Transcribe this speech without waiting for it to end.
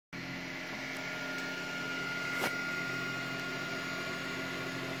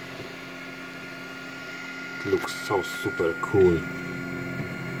looks so super cool.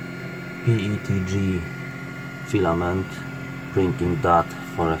 PETG filament, printing that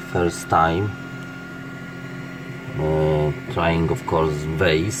for the first time. Trying of course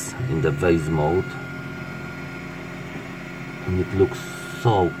vase, in the vase mode, and it looks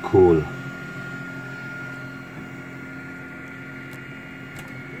so cool.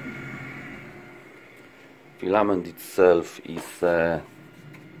 Filament itself is a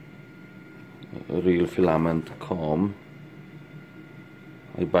real filament comb.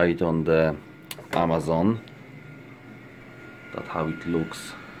 I buy it on the Amazon. That's how it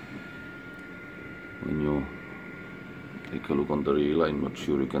looks when you take a look on the reel. I'm not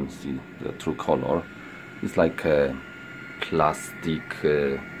sure you can see the true color. It's like a plastic,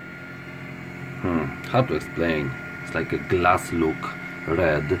 how to explain, it's like a glass look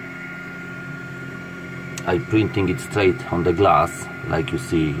red. I'm printing it straight on the glass, like you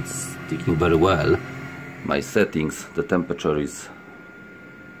see it's sticking very well. My settings, the temperature is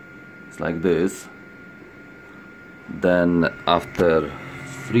like this. Then after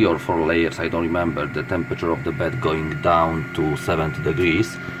 3 or 4 layers, I don't remember, the temperature of the bed going down to 70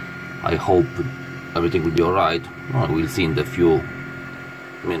 degrees. I hope everything will be alright. We'll see in the few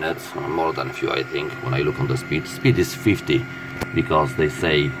minutes, more than a few I think, when I look on the speed. Speed is 50 because they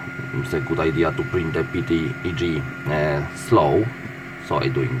say it's a good idea to print the PETG slow, so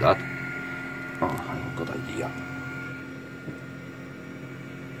I'm doing that. Oh, I have a good idea.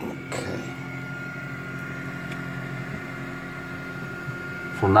 Okay.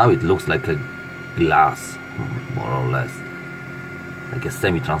 For now it looks like a glass, more or less, like a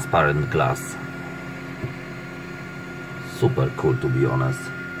semi-transparent glass. Super cool, to be honest.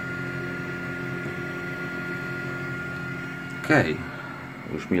 Okay,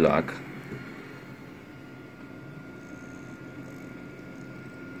 wish me luck.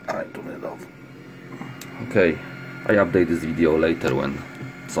 I turn it off. Okay, I update this video later when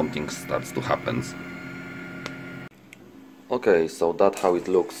something starts to happen. Okay, so that's how it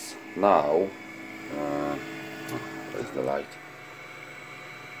looks now. Where's the light?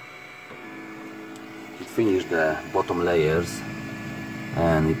 It finished the bottom layers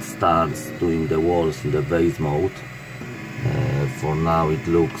and it starts doing the walls in the vase mode. For now it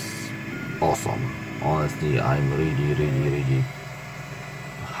looks awesome. Honestly, I'm really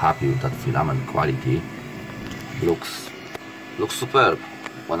happy with that filament quality. Looks superb.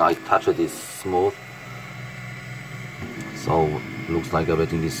 When I touch it, it's smooth. So looks like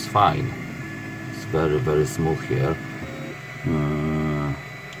everything is fine. It's very smooth here.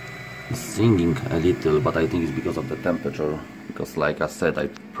 It's singing a little, but I think it's because of the temperature, because like I said, I'm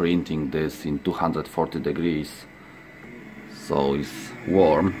printing this in 240 degrees, so it's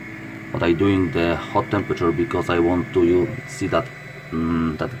warm. But I'm doing the hot temperature because I want to see that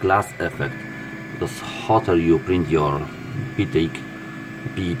that glass effect, because hotter you print your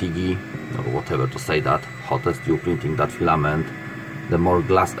PETG or whatever to say that, hottest you printing that filament, the more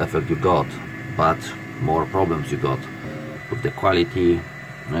glass effect you got, but more problems you got with the quality,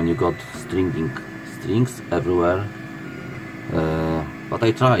 and you got strings everywhere. But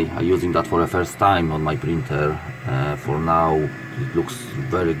I'm using that for the first time on my printer. For now it looks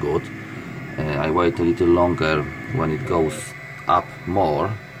very good. I wait a little longer when it goes up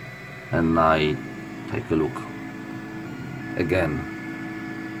more and I take a look again.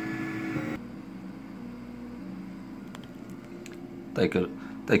 Take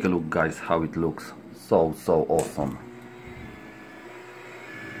a look, guys, how it looks. So awesome.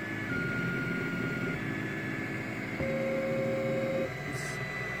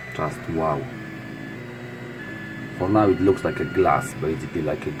 Just wow. For now it looks like a glass, basically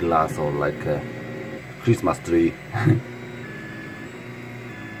like a glass or like a Christmas tree. I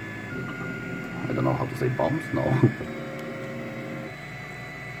don't know how to say bombs, no.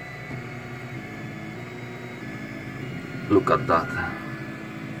 Look at that.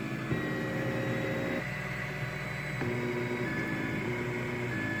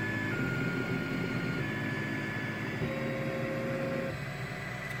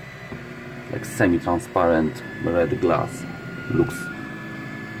 Like semi-transparent red glass. Looks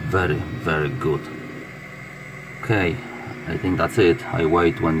very good. Okay, I think that's it. I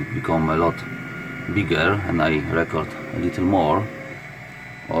wait when it becomes a lot bigger and I record a little more,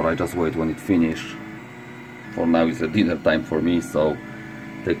 or I just wait when it finishes. For now it's a dinner time for me, so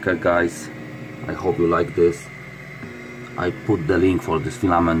take care, guys. I hope you like this. I put the link for this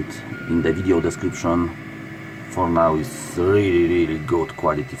filament in the video description. For now it's really good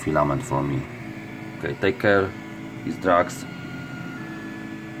quality filament for me. Okay, take care. It's Drax.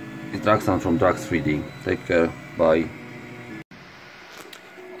 It's Drax and from Drax 3D. Take care. Bye.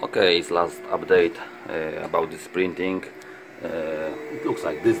 Okay, it's last update about this printing. It looks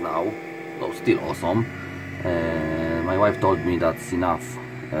like this now. No, still awesome. My wife told me that's enough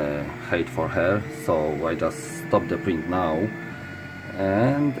hate for her, so I just stopped the print now,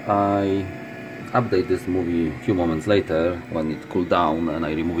 and I update this movie a few moments later when it cooled down, and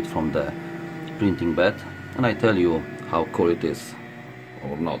I remove it from the printing bed, and I tell you how cool it is,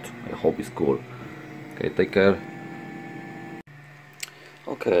 or not. I hope it's cool. Okay, take care.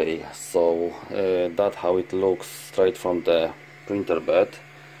 Okay, so that's how it looks straight from the printer bed.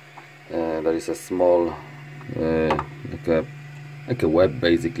 There is a small like a web,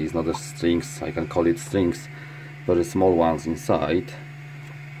 basically. It's not a strings, I can call it strings, very small ones inside.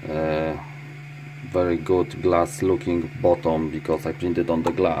 Very good glass looking bottom because I printed on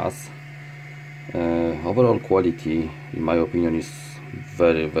the glass. Overall quality, in my opinion, is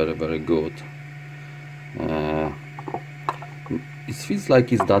very good. It feels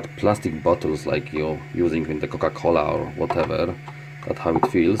like it's that plastic bottles like you're using in the Coca-Cola or whatever. That's how it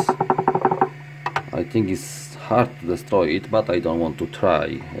feels. I think it's hard to destroy it, but I don't want to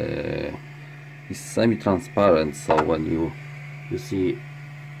try. It's semi-transparent, so when you see,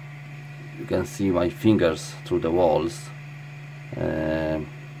 you can see my fingers through the walls,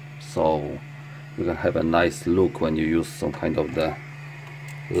 so you can have a nice look when you use some kind of the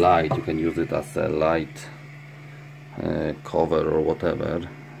light. You can use it as a light cover or whatever.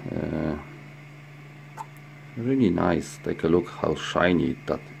 Really nice. Take a look how shiny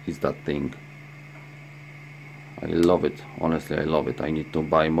that is, that thing. I love it, honestly. I love it. I need to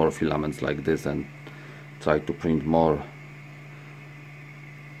buy more filaments like this and try to print more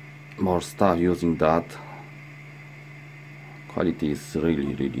stuff using that. Quality is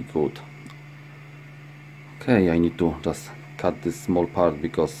really good. Okay, I need to just cut this small part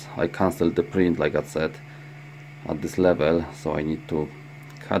because I canceled the print, like I said, at this level, so I need to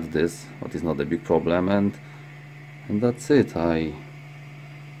cut this, but it's not a big problem, and that's it.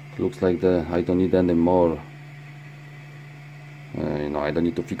 Looks like I don't need any more. I don't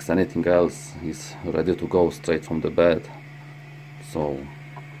need to fix anything else. It's ready to go straight from the bed. So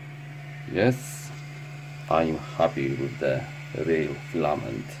yes, I'm happy with the real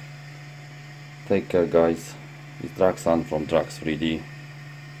filament. Take care, guys. It's Draxan from Drax3D.